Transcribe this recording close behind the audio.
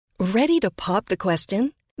Ready to pop the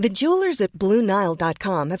question? The jewelers at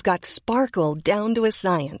BlueNile.com have got sparkle down to a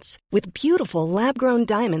science with beautiful lab-grown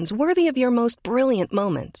diamonds worthy of your most brilliant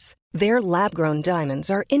moments. Their lab-grown diamonds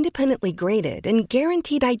are independently graded and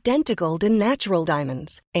guaranteed identical to natural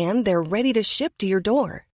diamonds, and they're ready to ship to your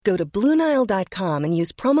door. Go to BlueNile.com and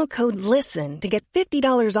use promo code LISTEN to get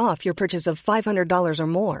 $50 off your purchase of $500 or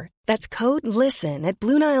more. That's code LISTEN at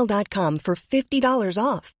BlueNile.com for $50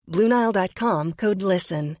 off. BlueNile.com, code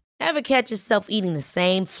LISTEN. Ever catch yourself eating the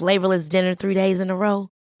same flavorless dinner 3 days in a row?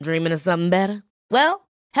 Dreaming of something better? Well,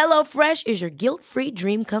 HelloFresh is your guilt-free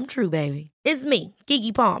dream come true, baby. It's me,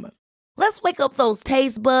 Keke Palmer. Let's wake up those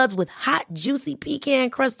taste buds with hot, juicy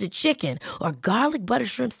pecan-crusted chicken or garlic butter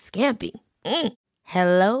shrimp scampi.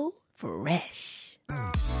 Hello Fresh.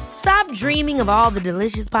 Stop dreaming of all the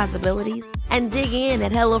delicious possibilities and dig in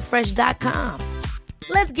at HelloFresh.com.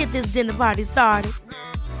 Let's get this dinner party started.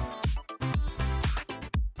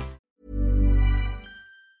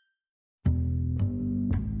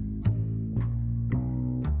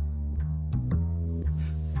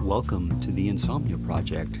 Welcome to the Insomnia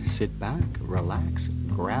Project. Sit back, relax,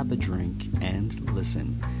 grab a drink, and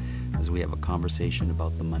listen as we have a conversation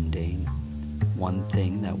about the mundane. One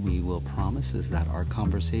thing that we will promise is that our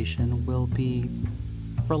conversation will be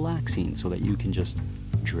relaxing so that you can just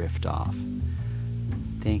drift off.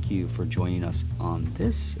 Thank you for joining us on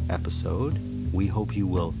this episode. We hope you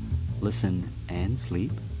will listen and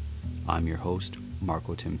sleep. I'm your host,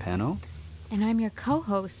 Marco Timpano. And I'm your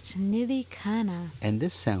co-host, Nidhi Khanna. And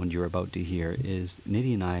this sound you're about to hear is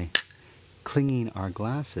Nidhi and I clinging our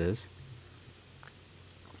glasses.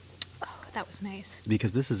 Oh, that was nice.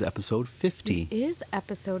 Because this is episode 50. It is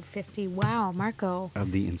episode 50. Wow, Marco.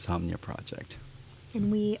 Of the Insomnia Project.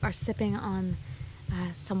 And we are sipping on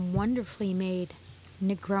some wonderfully made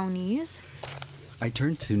Negronis. I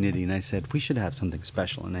turned to Nidhi and I said, we should have something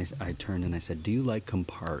special. And I turned and I said, do you like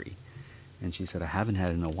Campari? And she said, I haven't had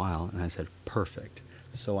it in a while. And I said, perfect.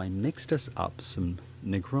 So I mixed us up some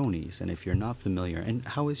Negronis. And if you're not familiar, and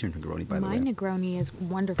how is your Negroni, by the way? My Negroni is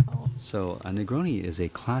wonderful. So a Negroni is a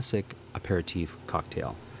classic aperitif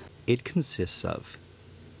cocktail. It consists of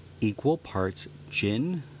equal parts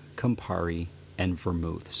gin, Campari, and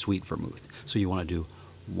vermouth, sweet vermouth. So you want to do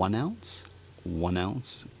 1 ounce, 1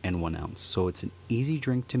 ounce, and 1 ounce. So it's an easy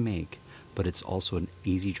drink to make, but it's also an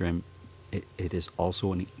easy drink. It is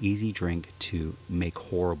also an easy drink to make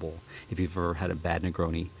horrible. If you've ever had a bad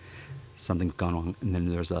Negroni, something's gone wrong, and then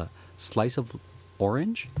there's a slice of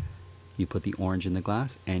orange. You put the orange in the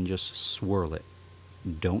glass and just swirl it.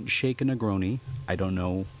 Don't shake a Negroni. I don't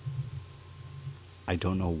know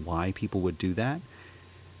why people would do that,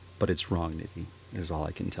 but it's wrong, Nidhi, is all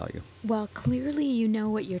I can tell you. Well, clearly you know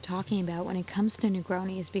what you're talking about when it comes to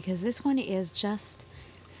Negronis, because this one is just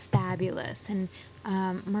fabulous. And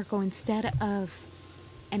Marco, instead of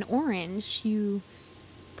an orange, you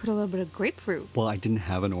put a little bit of grapefruit. Well, I didn't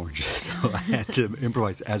have an orange, so I had to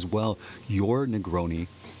improvise as well. Your Negroni,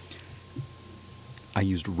 I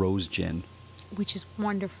used rose gin, which is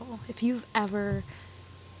wonderful. If you've ever,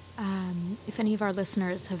 if any of our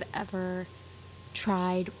listeners have ever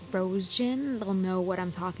tried rose gin, they'll know what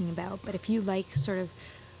I'm talking about. But if you like sort of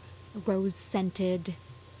rose-scented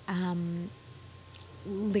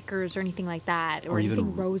liquors or anything like that, or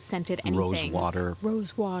anything rose-scented, anything.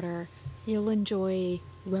 Rose water. You'll enjoy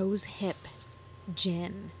rose hip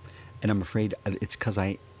gin. And I'm afraid it's because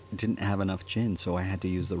I didn't have enough gin, so I had to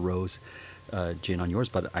use the rose gin on yours.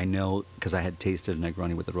 But I know, because I had tasted a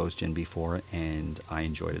Negroni with the rose gin before, and I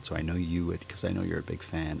enjoyed it. So I know you would, because I know you're a big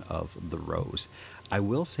fan of the rose. I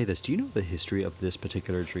will say this. Do you know the history of this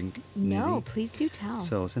particular drink, No, Nidhi? please do tell.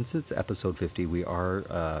 So since it's episode 50, we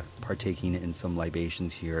are partaking in some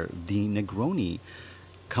libations here. The Negroni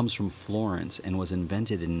comes from Florence and was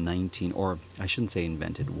invented in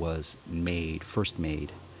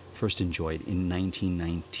first enjoyed in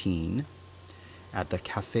 1919 at the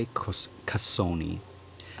Cafe Cassoni.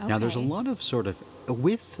 Okay. Now, there's a lot of sort of,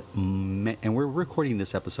 and we're recording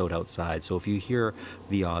this episode outside, so if you hear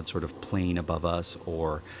the odd sort of plane above us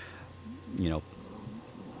or,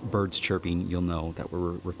 birds chirping, you'll know that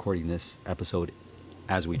we're recording this episode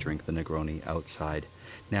as we drink the Negroni outside.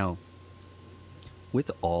 Now,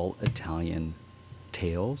 with all Italian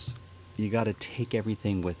tales, you got to take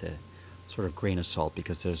everything with a sort of grain of salt,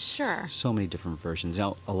 because there's so many different versions.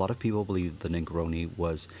 Now, a lot of people believe the Negroni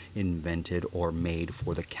was invented or made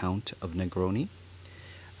for the Count of Negroni.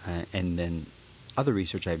 And then other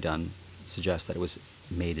research I've done suggests that it was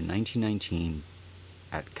made in 1919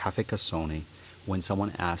 at Cafe Cassoni when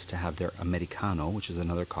someone asked to have their Americano, which is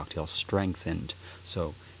another cocktail, strengthened.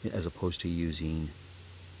 So as opposed to using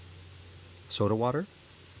soda water,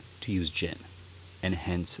 to use gin, and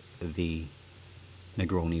hence the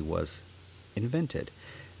Negroni was invented.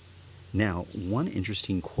 Now, one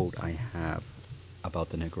interesting quote I have about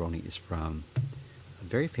the Negroni is from a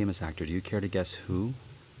very famous actor. Do you care to guess who?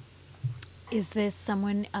 Is this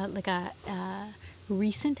someone like a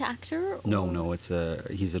recent actor? Or? No.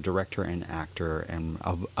 He's a director and actor, and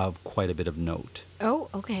of quite a bit of note. Oh,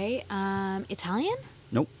 okay. Italian?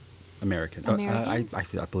 Nope, American. American?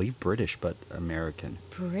 I believe British, but American.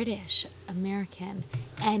 British American,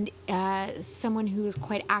 and someone who was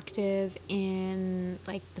quite active in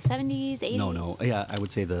like the 70s, 80s. No. Yeah, I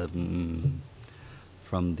would say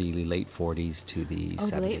from the late 40s to the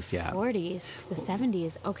 70s. Late yeah, 40s to the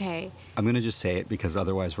 70s. Okay. I'm going to just say it because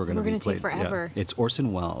otherwise we're going to take forever. Yeah. It's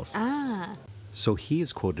Orson Welles. Ah. So he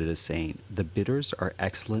is quoted as saying, "The bitters are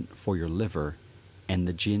excellent for your liver, and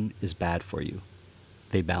the gin is bad for you.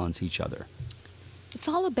 They balance each other." It's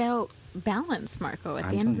all about balance, Marco, at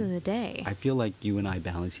the end of the day. I feel like you and I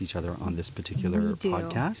balance each other on this particular We do.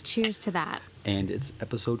 podcast. Cheers to that. And it's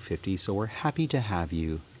episode 50, so we're happy to have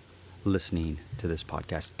you listening to this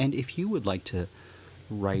podcast. And if you would like to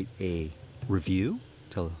write a review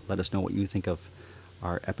to let us know what you think of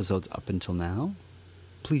our episodes up until now,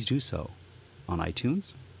 please do so on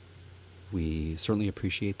iTunes. We certainly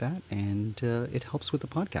appreciate that, and it helps with the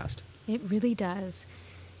podcast. It really does.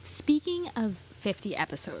 Speaking of 50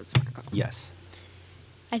 episodes, Marco. Yes.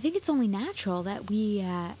 I think it's only natural that we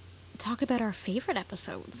talk about our favorite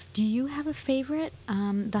episodes. Do you have a favorite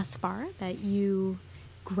thus far that you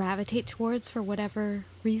gravitate towards for whatever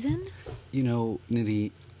reason? You know,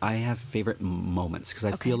 Nidhi, I have favorite moments because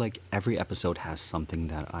I feel like every episode has something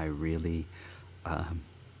that I really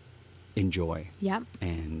enjoy. Yep.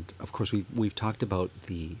 And of course, we've talked about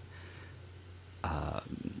the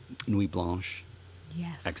Nuit Blanche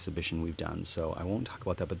exhibition we've done, so I won't talk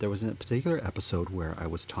about that. But there was a particular episode where I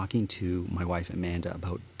was talking to my wife Amanda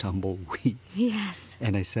about tumbleweeds. Yes.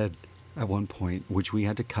 And I said at one point, which we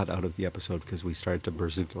had to cut out of the episode because we started to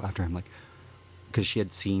burst into laughter. I'm like, because she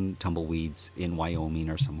had seen tumbleweeds in Wyoming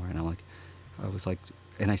or somewhere, and I was like,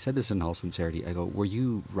 and I said this in all sincerity. I go, "Were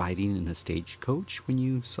you riding in a stagecoach when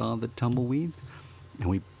you saw the tumbleweeds?"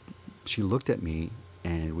 And she looked at me,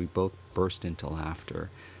 and we both burst into laughter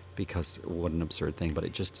because what an absurd thing. But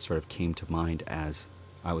it just sort of came to mind as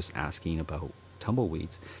I was asking about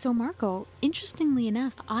tumbleweeds. So, Marco, interestingly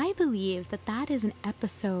enough, I believe that is an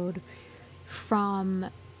episode from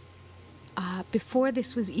before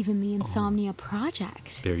this was even the Insomnia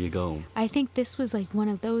Project. There you go. I think this was like one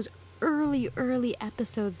of those early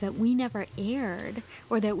episodes that we never aired,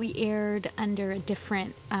 or that we aired under a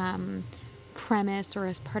different premise or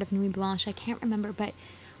as part of Nuit Blanche. I can't remember, but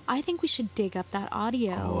I think we should dig up that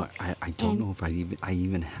audio. Oh, I don't know if I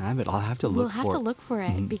even have it. I'll have to look for it. We'll have to look for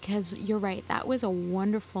it, because you're right. That was a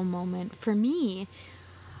wonderful moment. For me,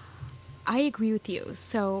 I agree with you.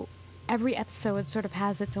 So every episode sort of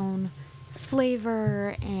has its own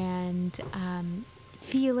flavor and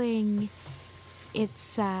feeling.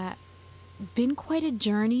 It's been quite a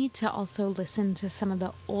journey to also listen to some of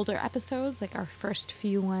the older episodes, like our first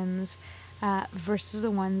few ones, versus the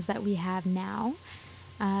ones that we have now.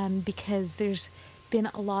 Because there's been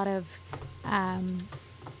a lot of,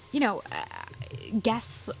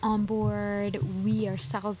 guests on board. We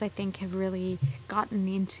ourselves, I think, have really gotten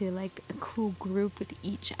into like a cool group with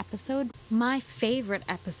each episode. My favorite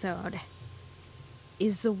episode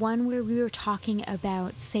is the one where we were talking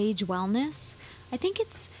about Sage Wellness. I think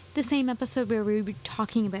it's the same episode where we were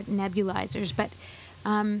talking about nebulizers, but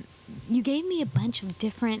you gave me a bunch of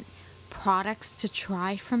different products to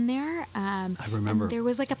try from there. I remember there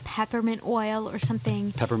was like a peppermint oil or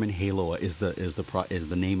something. Peppermint Halo is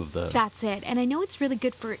the name of the. That's it. And I know it's really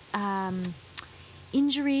good for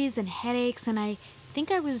injuries and headaches. And I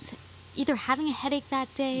think I was either having a headache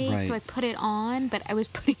that day, so I put it on, but I was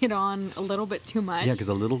putting it on a little bit too much. Yeah, because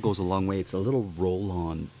a little goes a long way. It's a little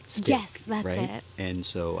roll-on stick. Yes, that's it. And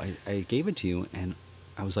so I gave it to you, and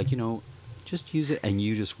I was like, just use it. And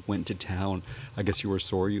you just went to town. I guess you were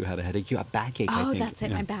sore. You had a headache. You had a backache, I think. That's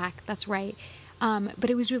it, my back. That's right. But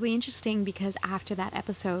it was really interesting because after that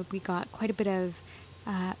episode, we got quite a bit of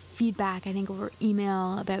feedback, I think, over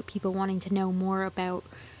email about people wanting to know more about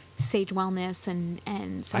Sage Wellness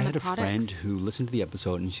and some of the products. I had a friend who listened to the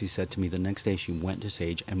episode, and she said to me the next day she went to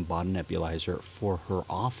Sage and bought a nebulizer for her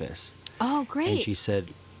office. Oh, great. And she said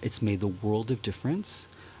it's made the world of difference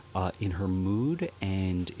in her mood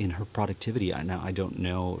and in her productivity. Now, I don't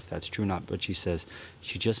know if that's true or not, but she says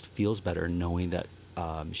she just feels better knowing that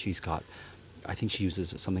she's got I think she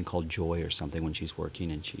uses something called Joy or something when she's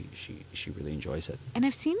working, and she really enjoys it. And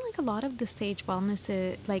I've seen like a lot of the sage wellness,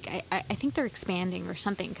 I think they're expanding or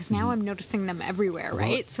something, because now I'm noticing them everywhere,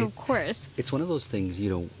 right? So of course. It's one of those things,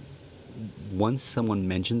 once someone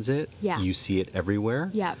mentions it, Yeah. you see it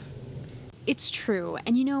everywhere. Yeah. It's true.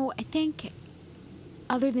 And I think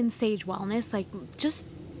other than sage wellness, like just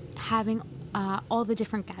having all the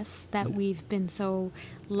different guests that we've been so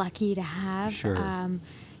lucky to have. Sure.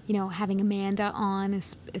 Having Amanda on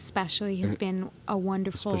especially has been a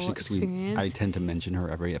wonderful experience. I tend to mention her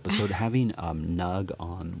every episode. Having Nug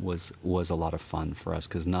on was a lot of fun for us,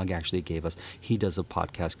 because Nug actually he does a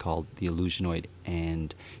podcast called The Illusionoid,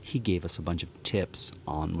 and he gave us a bunch of tips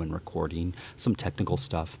on when recording, some technical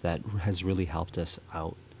stuff that has really helped us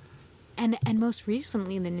out. And most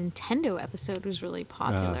recently, the Nintendo episode was really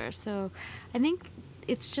popular. So I think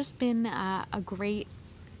it's just been a great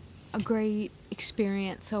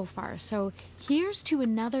experience so far. So here's to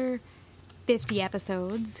another 50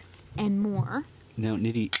 episodes and more. Now,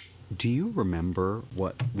 Nidhi, do you remember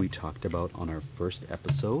what we talked about on our first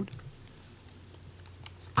episode?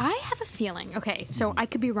 I have a feeling. Okay, so I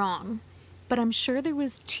could be wrong, but I'm sure there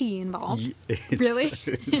was tea involved. Really?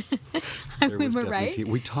 There was we right? tea.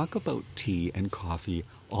 We talk about tea and coffee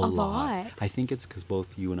a lot. I think it's because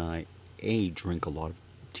both you and I, A, drink a lot of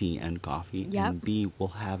tea and coffee, Yep. and B, we'll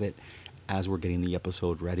have it as we're getting the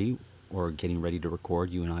episode ready or getting ready to record.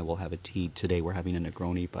 You and I will have a tea. Today we're having a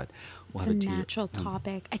Negroni, but we'll have a tea. It's a natural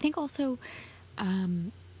topic. I think also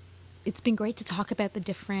it's been great to talk about the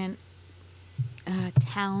different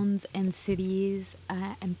towns and cities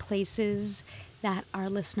and places that our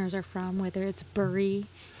listeners are from, whether it's Bury,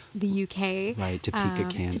 the UK, Right, Topeka,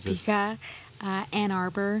 Kansas. Topeka, Ann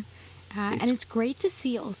Arbor, and it's great to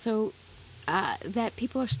see also that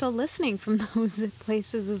people are still listening from those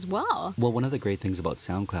places as well. Well, one of the great things about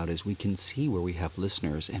SoundCloud is we can see where we have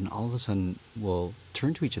listeners, and all of a sudden we'll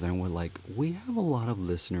turn to each other and we're like, we have a lot of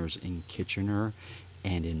listeners in Kitchener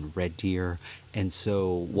and in Red Deer. And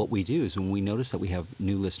so what we do is when we notice that we have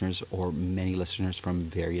new listeners or many listeners from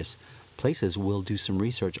various places, we'll do some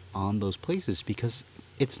research on those places, because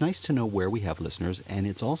it's nice to know where we have listeners, and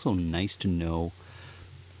it's also nice to know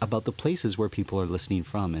about the places where people are listening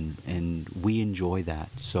from, and we enjoy that.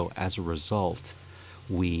 So as a result,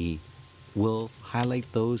 we will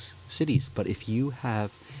highlight those cities. But if you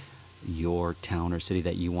have your town or city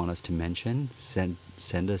that you want us to mention, send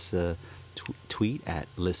us a tweet at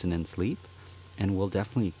Listen and Sleep, and we'll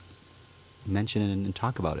definitely mention it and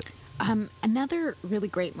talk about it. Another really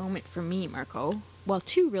great moment for me, Marco, well,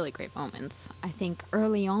 two really great moments, I think,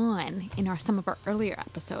 early on in some of our earlier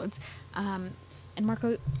episodes. And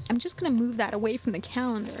Marco, I'm just going to move that away from the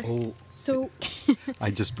calendar. Oh, so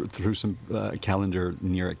I just threw some calendar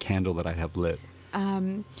near a candle that I have lit.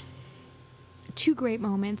 Two great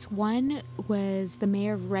moments. One was the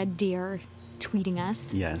mayor of Red Deer tweeting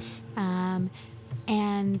us. Yes.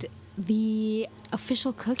 And the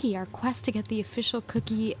official cookie, our quest to get the official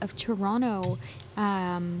cookie of Toronto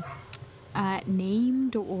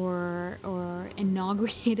named or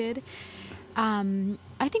inaugurated.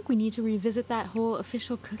 I think we need to revisit that whole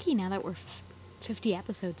official cookie now that we're 50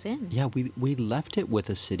 episodes in. Yeah, we left it with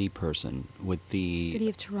a city person, with the City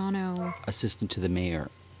of Toronto assistant to the mayor,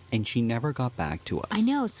 and she never got back to us. I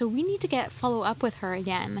know, so we need to follow up with her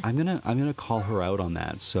again. I'm gonna call her out on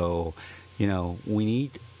that. So, we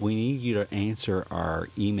need you to answer our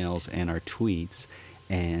emails and our tweets,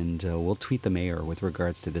 and we'll tweet the mayor with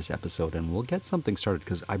regards to this episode, and we'll get something started,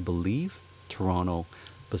 because I believe Toronto,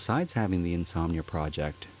 besides having the Insomnia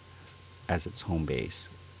Project as its home base,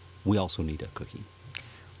 we also need a cookie.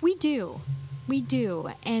 We do.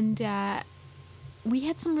 And we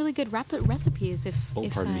had some really good recipes.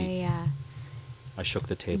 Pardon me. I shook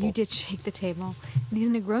the table. You did shake the table. These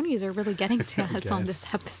Negronis are really getting to us on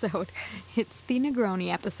this episode. It's the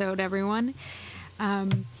Negroni episode, everyone.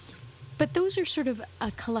 But those are sort of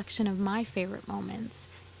a collection of my favorite moments.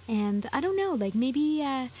 And I don't know, like maybe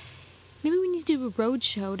we need to do a road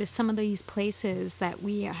show to some of these places that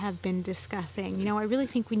we have been discussing. I really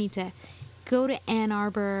think we need to go to Ann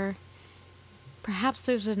Arbor. Perhaps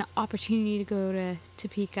there's an opportunity to go to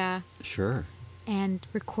Topeka. Sure. And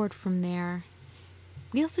record from there.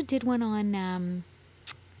 We also did one on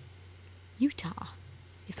Utah,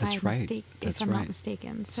 if I'm not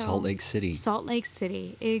mistaken. So, Salt Lake City. Salt Lake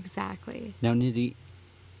City, exactly. Now, Nidhi,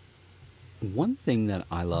 one thing that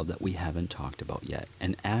I love that we haven't talked about yet,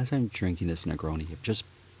 and as I'm drinking this Negroni, it just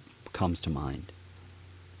comes to mind.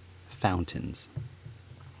 Fountains.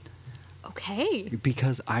 Okay.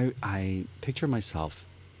 Because I picture myself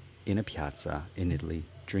in a piazza in Italy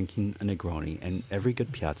drinking a Negroni, and every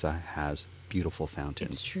good piazza has beautiful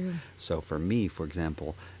fountains. It's true. So for me, for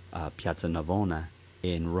example, Piazza Navona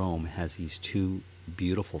in Rome has these two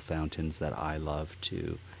beautiful fountains that I love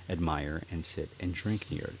to admire and sit and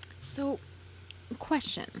drink near. So,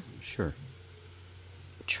 question. Sure.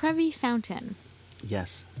 Trevi Fountain.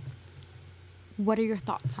 Yes. What are your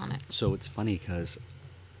thoughts on it? So it's funny because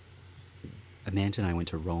Amanda and I went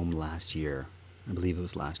to Rome last year. I believe it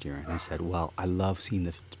was last year. And I said, well, I love seeing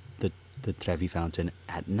the Trevi Fountain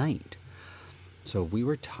at night. So we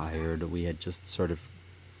were tired. We had just sort of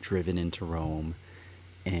driven into Rome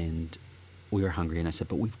and we were hungry. And I said,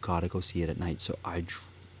 but we've got to go see it at night. So I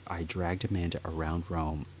dragged Amanda around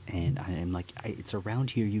Rome. And I am like, it's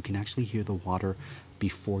around here. You can actually hear the water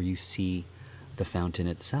before you see the fountain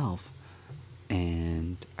itself.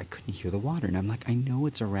 And I couldn't hear the water. And I'm like, I know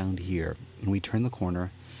it's around here. And we turn the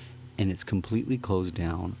corner, and it's completely closed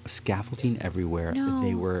down, scaffolding everywhere. No.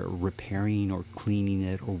 They were repairing or cleaning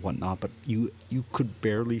it or whatnot, but you could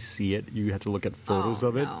barely see it. You had to look at photos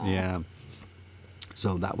of it. No. Yeah.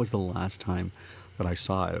 So that was the last time that I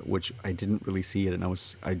saw it, which I didn't really see it. And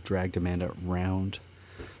I dragged Amanda around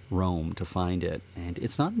Rome to find it. And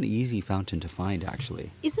it's not an easy fountain to find,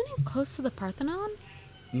 actually. Isn't it close to the Parthenon?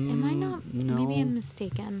 Am I not? No. Maybe I'm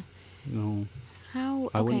mistaken. No. How?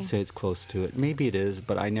 Okay. I wouldn't say it's close to it. Maybe it is,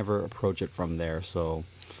 but I never approach it from there, so...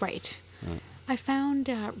 Right. I found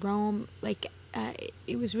Rome,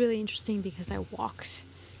 it was really interesting because I walked.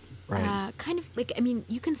 Right. Kind of,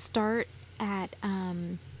 you can start at,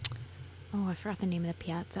 I forgot the name of the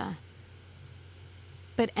piazza.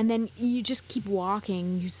 And then you just keep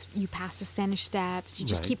walking. You pass the Spanish Steps. You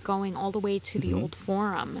just Right. keep going all the way to the old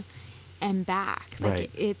Forum and back.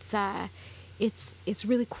 Right. It's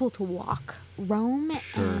really cool to walk Rome.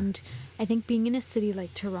 Sure. And I think being in a city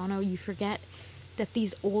like Toronto, you forget that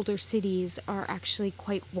these older cities are actually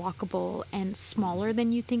quite walkable and smaller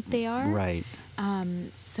than you think they are. Right.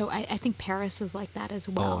 So I think Paris is like that as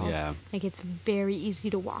well. Oh, yeah. Like it's very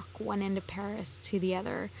easy to walk one end of Paris to the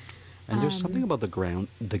other. And there's something about the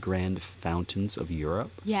grand fountains of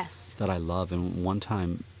Europe Yes. that I love. And one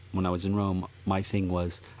time when I was in Rome, my thing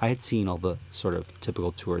was, I had seen all the sort of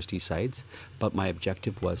typical touristy sites, but my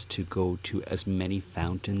objective was to go to as many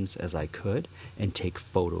fountains as I could and take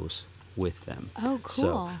photos with them. Oh, cool.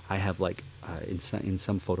 So I have in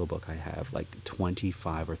some photo book, I have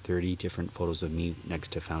 25 or 30 different photos of me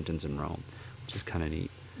next to fountains in Rome, which is kind of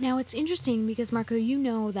neat. Now, it's interesting because, Marco, you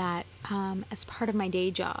know that as part of my day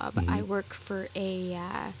job, I work for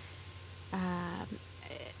an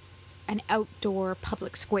outdoor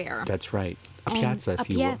public square. That's right. A And piazza, if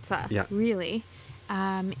you will. A piazza, Yeah. really,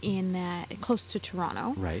 in close to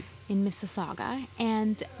Toronto, Right. in Mississauga,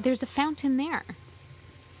 and there's a fountain there.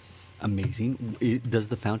 Amazing. Does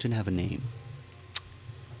the fountain have a name?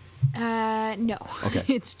 No. Okay.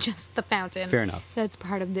 It's just the fountain. Fair enough. That's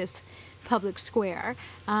part of this public square,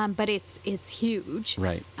 but it's huge.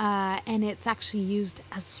 Right. And it's actually used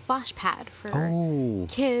as a splash pad for Oh.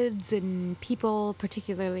 kids and people,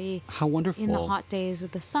 particularly How wonderful. in the hot days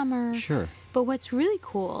of the summer. Sure. But what's really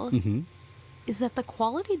cool is that the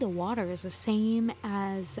quality of the water is the same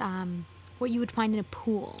as what you would find in a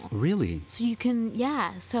pool. Really? So you can,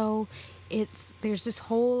 so there's this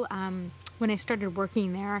whole, when I started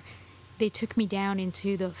working there, they took me down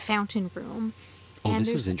into the fountain room. Oh, And this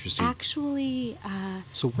is there's interesting. Actually,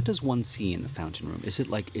 So what does one see in the fountain room? Is it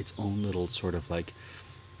like its own little sort of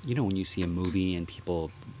when you see a movie and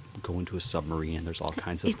people go into a submarine and there's all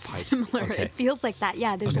kinds of it's pipes? similar. Okay. It feels like that.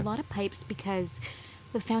 Yeah, there's a Okay. lot of pipes because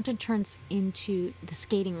the fountain turns into the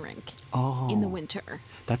skating rink Oh. in the winter.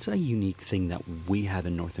 That's a unique thing that we have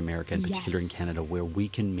in North America, in particular in Yes. Canada, where we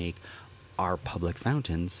can make our public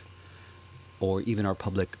fountains or even our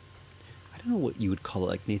public, I don't know what you would call it,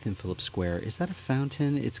 like Nathan Phillips Square. Is that a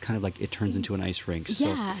fountain? It's kind of like it turns into an ice rink. So,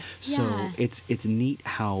 Yeah, so yeah. it's neat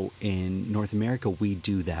how in North America we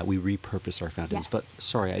do that. We repurpose our fountains. Yes. But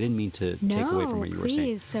sorry, I didn't mean to take away from what you were saying.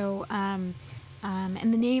 Please. So, and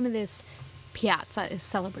the name of this piazza is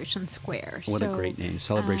Celebration Square. What a So, great name.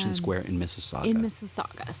 Celebration Square in Mississauga. in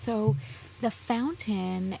Mississauga. So the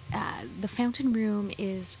fountain room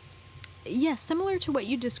is, similar to what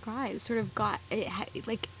you described. Sort of got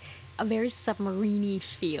like a very submarine-y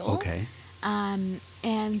feel. Okay.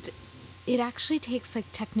 And it actually takes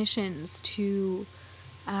technicians to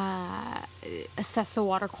assess the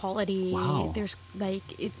water quality. Wow. There's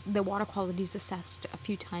the water quality is assessed a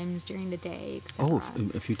few times during the day. Et Oh, cetera.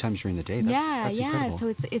 a few times during the day. That's incredible.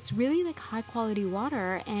 So it's really high quality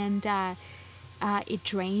water, and it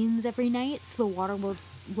drains every night. So the water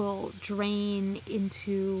will drain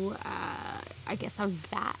into a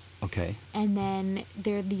vat, Okay. and then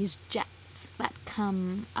there are these jets that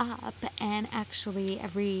come up, and actually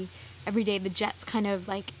every day the jets kind of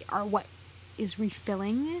like are what is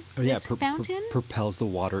refilling this fountain. Propels the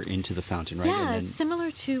water into the fountain, right? Yeah, And it's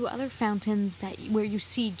similar to other fountains where you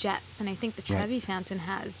see jets, and I think the Trevi fountain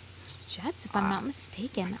has jets, if I'm not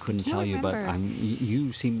mistaken. I couldn't can't tell you, but remember.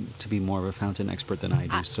 you seem to be more of a fountain expert than I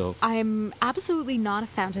do. So I'm absolutely not a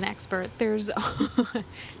fountain expert. There's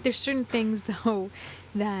certain things though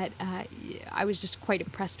that I was just quite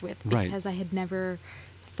impressed with because I had never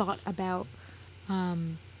thought about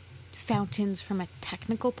fountains from a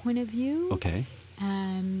technical point of view. okay,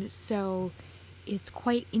 So it's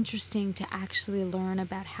quite interesting to actually learn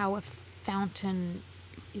about how a fountain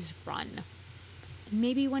is run.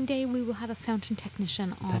 Maybe one day we will have a fountain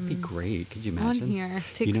technician on. that'd be great. Could you On imagine? here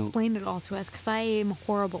to explain it all to us, because I am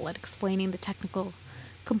horrible at explaining the technical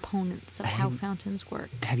components of how fountains work.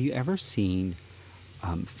 Have you ever seen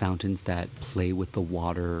fountains that play with the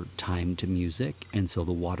water timed to music, and so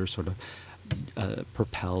the water sort of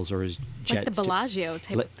propels or is jets Like the Bellagio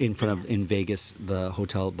type. in front of in Vegas, the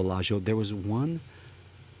Hotel Bellagio? There was one.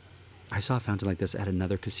 I saw a fountain like this at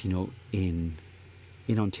another casino in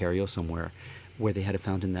Ontario somewhere, where they had a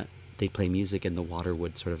fountain that they play music and the water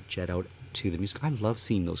would sort of jet out to the music. I love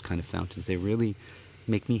seeing those kind of fountains. They really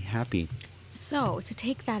make me happy. So to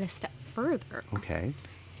take that a step further, Okay.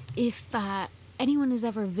 if anyone is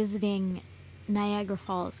ever visiting Niagara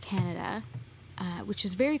Falls, Canada, which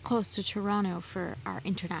is very close to Toronto for our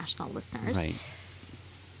international listeners, Right.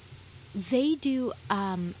 they do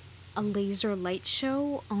a laser light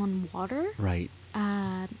show on water Right.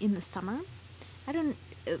 in the summer.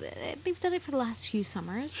 They've done it for the last few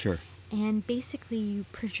summers. Sure. And basically you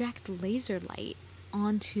project laser light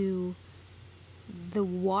onto the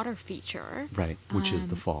water feature. Right. Which is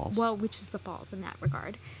the falls. Well, which is the falls in that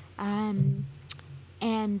regard.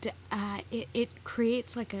 It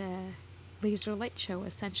creates like a laser light show,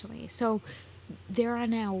 essentially. So there are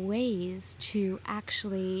now ways to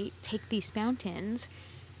actually take these fountains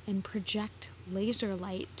and project laser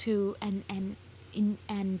light to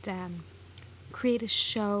create a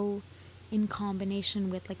show in combination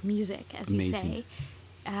with like music, as you say,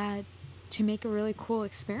 to make a really cool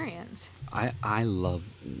experience. I love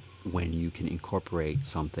when you can incorporate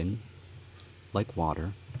something like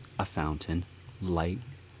water, a fountain, light,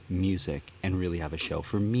 music, and really have a show.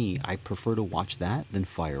 For me, I prefer to watch that than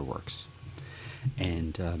fireworks.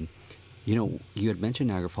 And, you had mentioned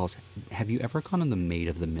Niagara Falls. Have you ever gone on the Maid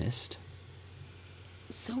of the Mist?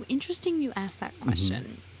 So interesting you asked that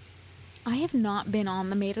question. I have not been on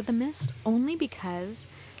the Maid of the Mist, only because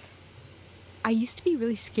I used to be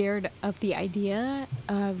really scared of the idea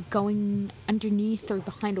of going underneath or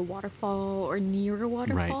behind a waterfall or near a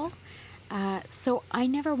waterfall. So I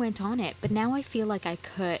never went on it, but now I feel like I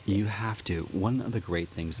could. You have to. One of the great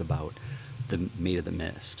things about the Maid of the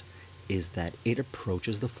Mist is that it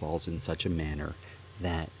approaches the falls in such a manner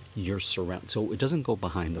that you're surrounded. So it doesn't go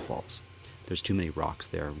behind the falls. There's too many rocks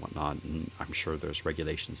there and whatnot, and I'm sure there's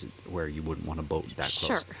regulations where you wouldn't want a boat that close.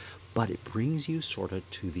 Sure. But it brings you sort of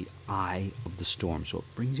to the eye of the storm. So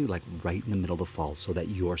it brings you like right in the middle of the falls so that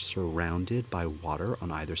you're surrounded by water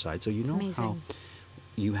on either side. So you know amazing. how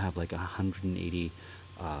you have like 180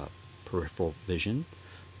 peripheral vision?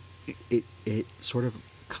 It sort of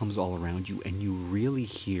comes all around you, and you really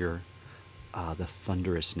hear the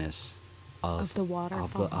thunderousness of the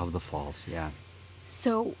waterfall. of the falls. Yeah.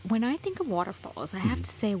 So when I think of waterfalls, I have to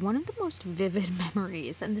say one of the most vivid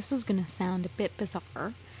memories, and this is going to sound a bit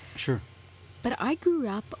bizarre, Sure. but I grew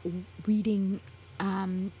up reading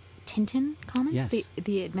Tintin comics, Yes.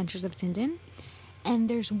 the Adventures of Tintin, and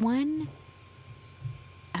there's one,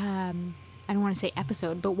 I don't want to say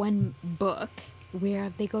episode, but one book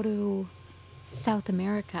where they go to South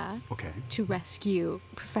America Okay. to rescue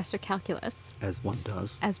Professor Calculus, As one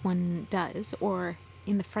does. as one does, or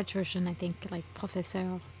in the French version, I think, like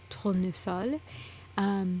Professeur Tournesol.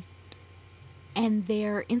 And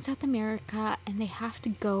they're in South America, and they have to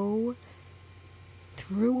go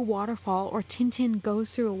through a waterfall, or Tintin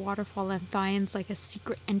goes through a waterfall and finds like a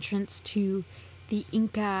secret entrance to the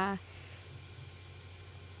Inca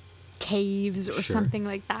caves or Sure. something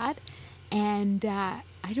like that. And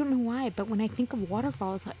I don't know why, but when I think of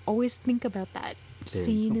waterfalls, I always think about that There you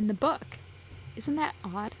scene go. in the book. Isn't that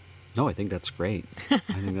odd? No, I think that's great. I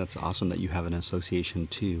think that's awesome that you have an association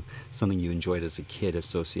to something you enjoyed as a kid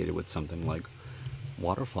associated with something like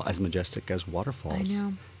waterfall, as majestic as waterfalls. I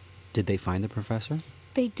know. Did they find the professor?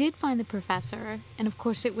 They did find the professor, and of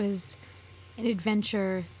course it was an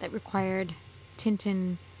adventure that required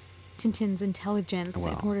Tintin's intelligence in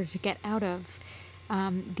Wow. order to get out of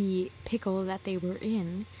the pickle that they were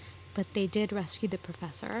in. But they did rescue the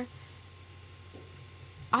professor.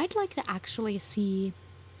 I'd like to actually see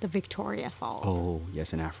the Victoria Falls. Oh,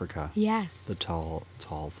 yes, in Africa. Yes. The tall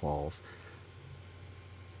falls.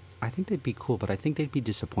 I think they'd be cool, but I think they'd be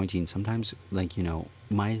disappointing. Sometimes, like, you know,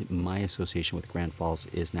 my association with Grand Falls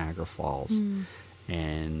is Niagara Falls.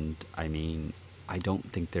 And, I mean, I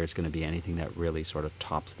don't think there's going to be anything that really sort of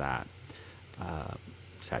tops that.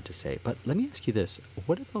 Sad to say. But let me ask you this.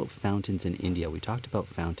 What about fountains in India? We talked about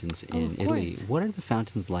fountains in Italy. What are the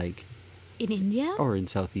fountains like? In India? Or in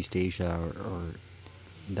Southeast Asia or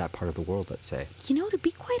that part of the world, let's say. You know, to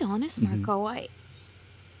be quite honest, Marco, I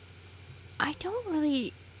don't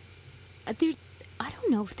really... I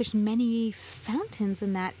don't know if there's many fountains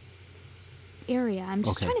in that area. I'm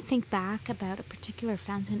just trying to think back about a particular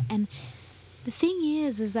fountain, and the thing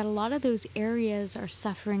is that a lot of those areas are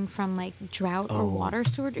suffering from like drought or water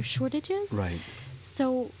shortages. Right.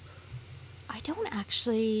 So I don't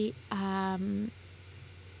actually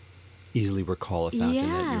easily recall a fountain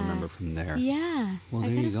that you remember from there. Yeah. Well,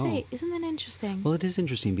 there I gotta you go. say, isn't that interesting? Well, it is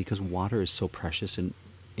interesting because water is so precious in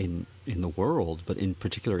the world, but in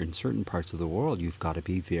particular in certain parts of the world, you've got to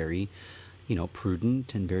be very, you know,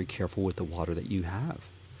 prudent and very careful with the water that you have.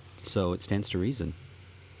 So it stands to reason.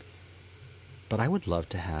 But I would love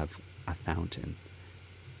to have a fountain.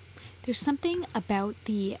 There's something about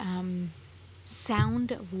the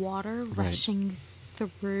sound of water rushing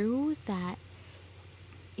through that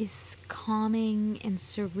is calming and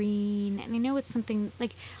serene. And I know it's something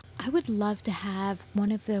like, I would love to have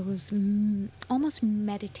one of those almost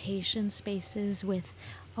meditation spaces with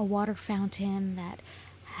a water fountain that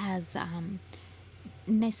has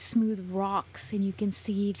nice smooth rocks, and you can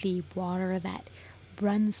see the water that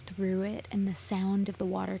runs through it, and the sound of the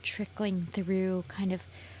water trickling through kind of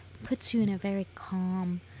puts you in a very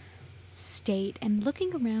calm state. And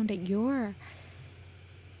looking around at your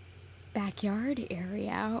backyard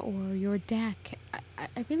area or your deck,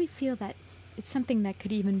 I really feel that it's something that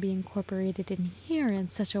could even be incorporated in here in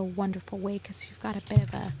such a wonderful way, because you've got a bit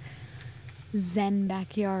of a zen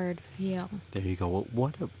backyard feel. There you go. Well,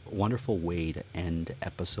 what a wonderful way to end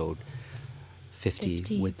episode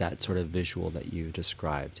 50 with that sort of visual that you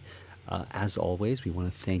described. As always, we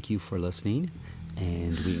want to thank you for listening,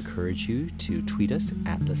 and we encourage you to tweet us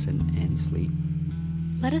at Listen and Sleep.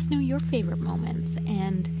 Let us know your favorite moments,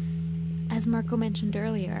 and as Marco mentioned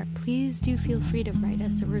earlier, please do feel free to write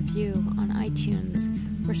us a review on iTunes.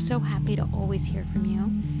 We're so happy to always hear from you.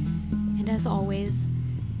 And as always,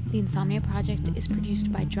 The Insomnia Project is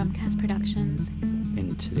produced by Drumcast Productions.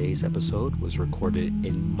 And today's episode was recorded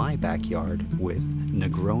in my backyard with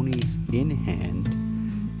Negronis in hand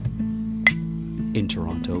in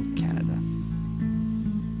Toronto, Canada.